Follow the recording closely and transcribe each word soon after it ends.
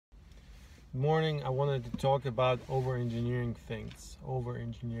Morning. I wanted to talk about over-engineering things.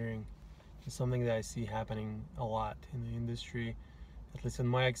 Over-engineering is something that I see happening a lot in the industry, at least in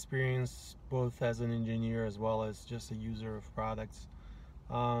my experience, both as an engineer as well as just a user of products.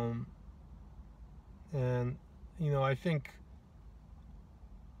 Um, and I think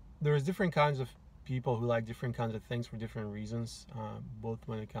there's different kinds of people who like different kinds of things for different reasons, both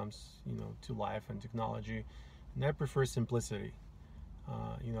when it comes, to life and technology. And I prefer simplicity.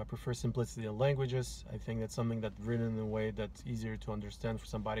 I prefer simplicity in languages. I think that something that's written in a way that's easier to understand for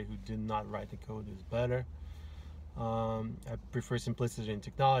somebody who did not write the code is better. I prefer simplicity in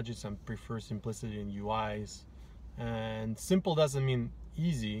technologies. I prefer simplicity in UIs. And simple doesn't mean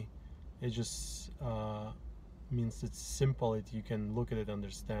easy. It just means it's simple. You can look at it,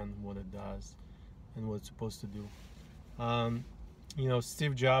 understand what it does, and what it's supposed to do. Um,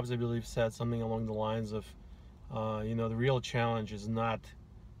 Steve Jobs, I believe, said something along the lines of, the real challenge is not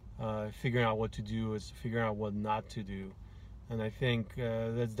figuring out what to do, it's figuring out what not to do. And I think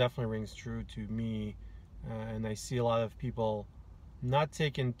that definitely rings true to me. And I see a lot of people not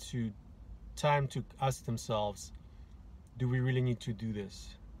taking time to ask themselves, do we really need to do this?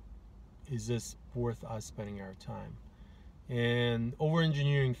 Is this worth us spending our time? And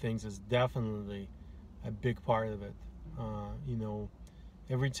over-engineering things is definitely a big part of it.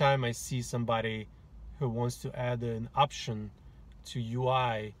 Every time I see somebody who wants to add an option to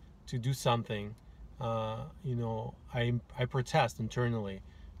UI to do something, I protest internally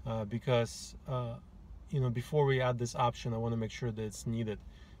because before we add this option, I want to make sure that it's needed,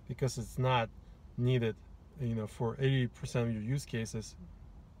 because it's not needed. For 80% of your use cases,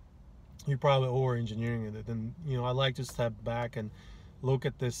 you're probably over-engineering it. And I like to step back and look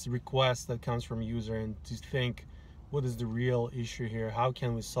at this request that comes from a user and to think, what is the real issue here? How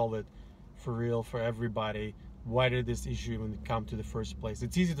can we solve it for real for everybody? Why did this issue even come to the first place?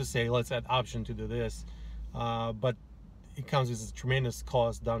 It's easy to say, let's add option to do this, but it comes with a tremendous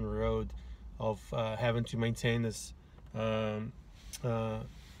cost down the road of having to maintain this,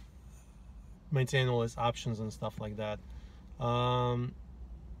 maintain all these options and stuff like that.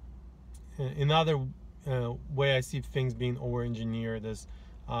 Another way I see things being over-engineered is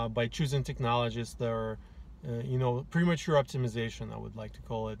by choosing technologies that are premature optimization, I would like to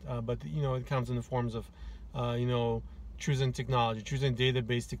call it, but it comes in the forms of choosing technology, choosing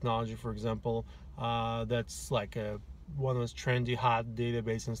database technology, for example, that's like one of those trendy hot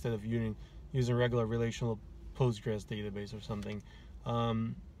database instead of using regular relational Postgres database or something.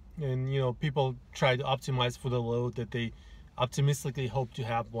 And people try to optimize for the load that they optimistically hope to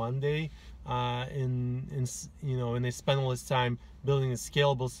have one day, and they spend all this time building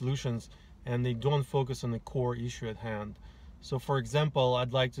scalable solutions, and they don't focus on the core issue at hand. So, for example,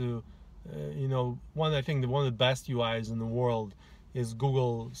 I'd like to, one of the best UIs in the world is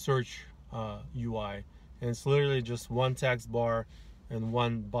Google Search UI, and it's literally just one text bar and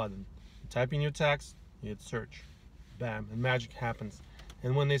one button. You type in your text, you hit search, bam, and magic happens.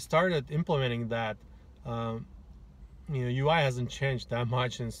 And when they started implementing that, UI hasn't changed that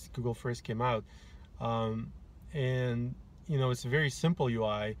much since Google first came out, and it's a very simple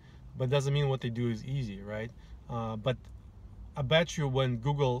UI, but doesn't mean what they do is easy, right? But I bet you when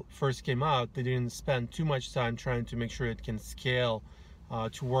Google first came out, they didn't spend too much time trying to make sure it can scale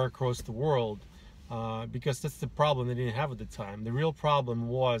to work across the world, because that's the problem they didn't have at the time. The real problem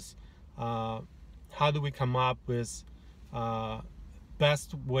was, how do we come up with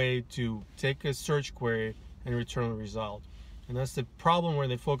best way to take a search query and return a result? And that's the problem, where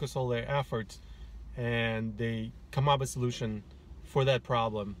they focus all their efforts and they come up with a solution for that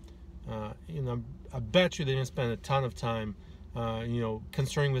problem. I bet you they didn't spend a ton of time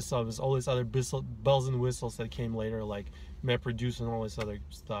concerning themselves with all these other bells and whistles that came later, like MapReduce and all this other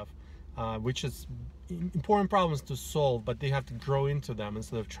stuff, which is important problems to solve, but they have to grow into them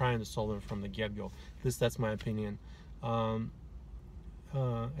instead of trying to solve them from the get-go. At least that's my opinion. And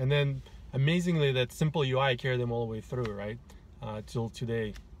then amazingly, that simple UI carried them all the way through, right? Till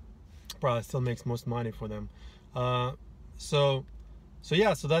today, probably still makes most money for them. So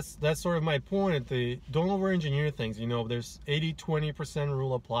that's sort of my point. They don't over-engineer things. There's 80-20%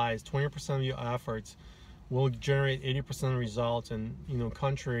 rule applies. 20% of your efforts will generate 80% of results, and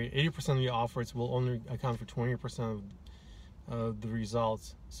contrary, 80% of your efforts will only account for 20% of the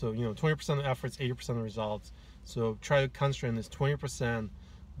results. So 20% of efforts, 80% of results. So try to constrain this 20%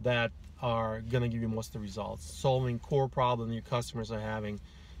 that are gonna give you most of the results, solving core problems your customers are having,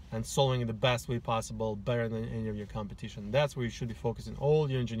 and solving it the best way possible, better than any of your competition. That's where you should be focusing all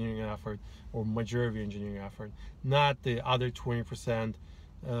your engineering effort, or majority of your engineering effort, not the other 20%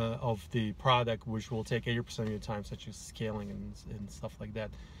 of the product, which will take 80% of your time, such as scaling and stuff like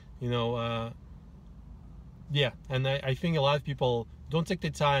that. Yeah, and I think a lot of people don't take the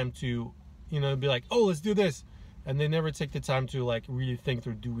time to, be like, oh, let's do this, and they never take the time to like really think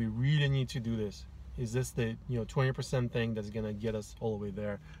through, do we really need to do this? Is this the 20% thing that's gonna get us all the way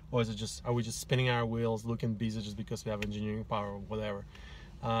there, or is it just, are we just spinning our wheels, looking busy just because we have engineering power or whatever?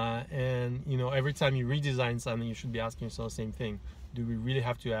 And every time you redesign something, you should be asking yourself the same thing: do we really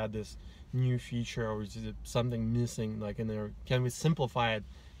have to add this new feature, or is it something missing? Like, in there, can we simplify it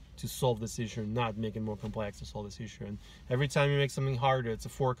to solve this issue, not make it more complex to solve this issue? And every time you make something harder, it's a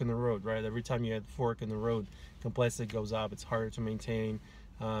fork in the road, right? Every time you add a fork in the road, complexity goes up. It's harder to maintain,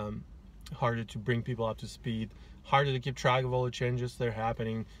 harder to bring people up to speed, harder to keep track of all the changes that are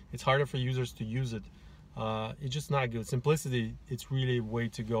happening. It's harder for users to use it. It's just not good. Simplicity, it's really a way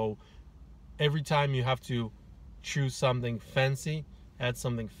to go. Every time you have to choose something fancy, add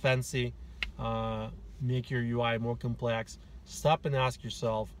something fancy, make your UI more complex, stop and ask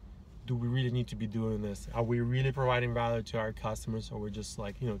yourself, do we really need to be doing this? Are we really providing value to our customers, or we're just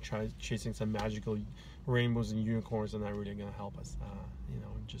like, chasing some magical rainbows and unicorns and not really going to help us,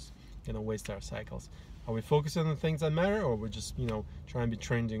 just going to waste our cycles? Are we focusing on the things that matter, or we're just, trying to be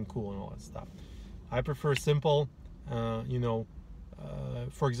trendy and cool and all that stuff? I prefer simple.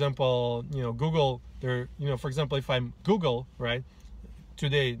 For example, Google, for example, if I'm Google, right,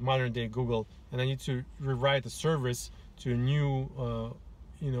 today, modern day Google, and I need to rewrite a service to a new,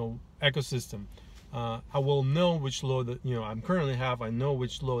 ecosystem, I will know which load that, I'm currently have. I know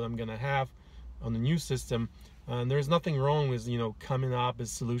which load I'm gonna have on the new system. And there's nothing wrong with, coming up with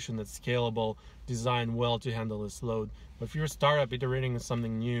a solution that's scalable, designed well to handle this load. But if you're a startup iterating on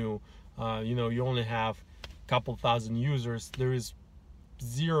something new, you only have a couple thousand users, there is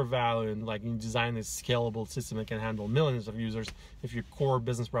zero value in like designing a scalable system that can handle millions of users if your core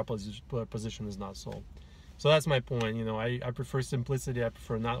business proposition is not solved. So that's my point. I prefer simplicity. I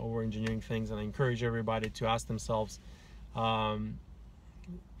prefer not over-engineering things, and I encourage everybody to ask themselves,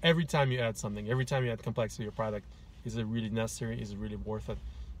 every time you add something, every time you add complexity to your product, is it really necessary? Is it really worth it?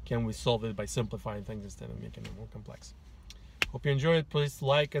 Can we solve it by simplifying things instead of making them more complex? Hope you enjoyed. Please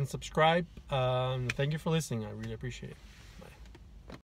like and subscribe. Thank you for listening. I really appreciate it.